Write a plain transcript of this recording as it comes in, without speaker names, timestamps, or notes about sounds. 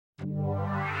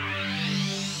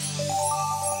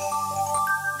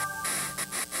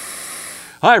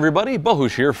Hi everybody,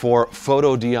 Bahush here for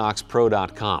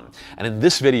Fotodioxpro.com, and in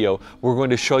this video we're going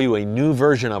to show you a new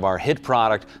version of our hit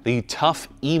product, the Tough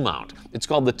E-mount. It's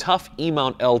called the Tough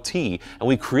E-mount LT, and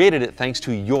we created it thanks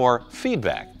to your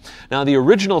feedback. Now the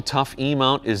original Tough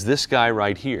E-mount is this guy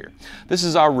right here. This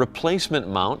is our replacement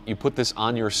mount. You put this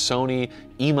on your Sony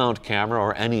E-mount camera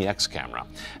or NEX camera,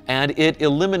 and it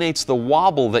eliminates the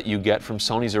wobble that you get from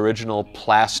Sony's original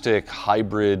plastic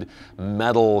hybrid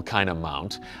metal kind of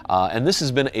mount, and this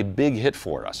has been a big hit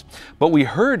for us. But we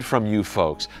heard from you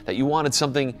folks that you wanted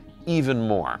something even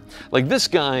more. Like this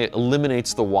guy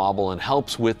eliminates the wobble and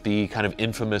helps with the kind of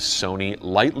infamous Sony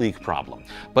light leak problem.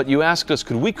 But you asked us,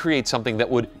 could we create something that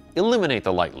would eliminate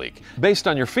the light leak? Based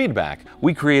on your feedback,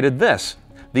 we created this,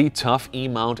 the Tough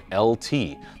E-mount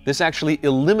LT. This actually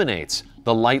eliminates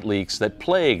the light leaks that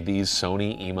plague these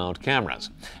Sony E-mount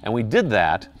cameras. And we did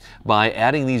that by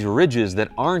adding these ridges that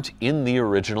aren't in the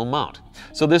original mount.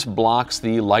 So this blocks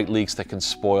the light leaks that can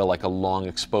spoil like a long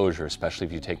exposure, especially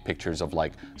if you take pictures of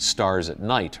like stars at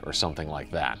night or something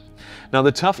like that. Now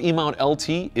the Tough E-mount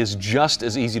LT is just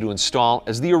as easy to install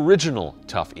as the original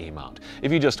Tough E-mount.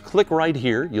 If you just click right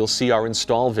here, you'll see our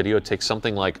install video. It takes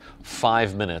something like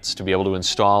 5 minutes to be able to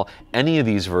install any of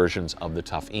these versions of the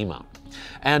Tough E-mount.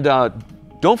 And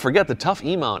don't forget, the Tough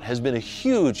E-mount has been a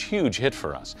huge hit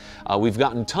for us. We've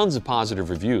gotten tons of positive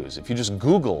reviews. If you just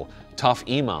Google Tough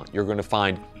E-mount, you're going to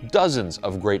find dozens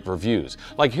of great reviews.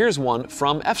 Like here's one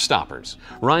from Fstoppers.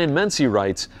 Ryan Mency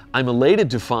writes, "I'm elated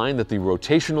to find that the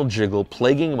rotational jiggle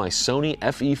plaguing my Sony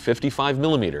FE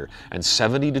 55mm and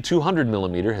 70 to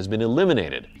 200mm has been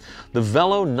eliminated. The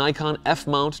Velo Nikon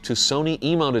F-mount to Sony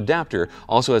E-mount adapter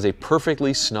also has a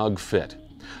perfectly snug fit.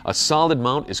 A solid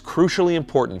mount is crucially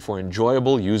important for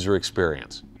enjoyable user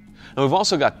experience." Now we've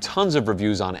also got tons of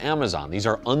reviews on Amazon. These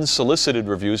are unsolicited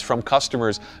reviews from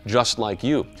customers just like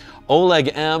you.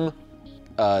 Oleg M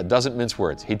doesn't mince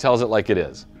words. He tells it like it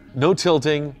is. No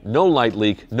tilting, no light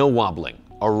leak, no wobbling.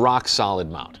 A rock solid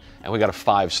mount. And we got a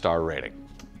 5-star rating.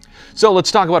 So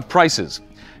let's talk about prices.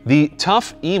 The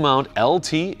Tough E-mount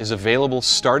LT is available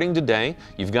starting today.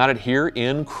 You've got it here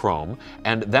in Chrome,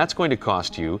 and that's going to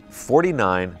cost you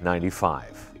 $49.95.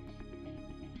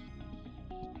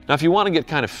 Now, if you want to get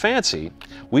kind of fancy,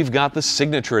 we've got the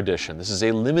Signature Edition. This is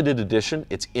a limited edition.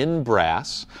 It's in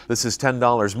brass. This is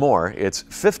 $10 more. It's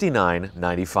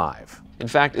 $59.95. In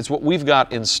fact, it's what we've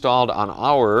got installed on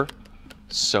our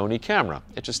Sony camera.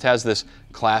 It just has this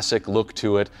classic look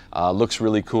to it. Looks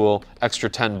really cool. Extra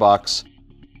 $10.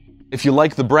 If you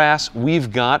like the brass,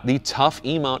 we've got the Tough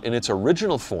E-mount in its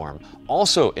original form,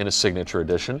 also in a Signature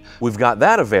Edition. We've got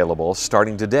that available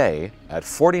starting today at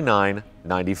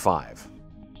 $49.95.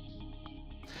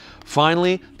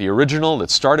 Finally, the original that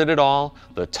started it all,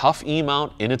 the Tough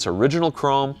E-mount in its original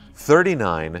chrome,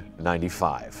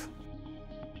 $39.95.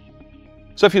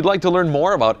 So if you'd like to learn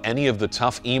more about any of the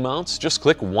Tough E-mounts, just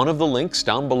click one of the links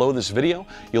down below this video.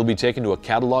 You'll be taken to a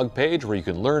catalog page where you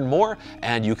can learn more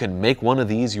and you can make one of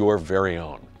these your very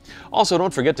own. Also,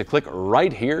 don't forget to click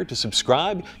right here to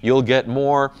subscribe. You'll get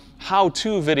more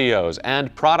how-to videos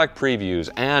and product previews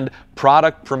and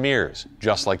product premieres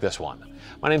just like this one.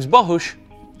 My name's Bahush.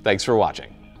 Thanks for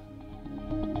watching.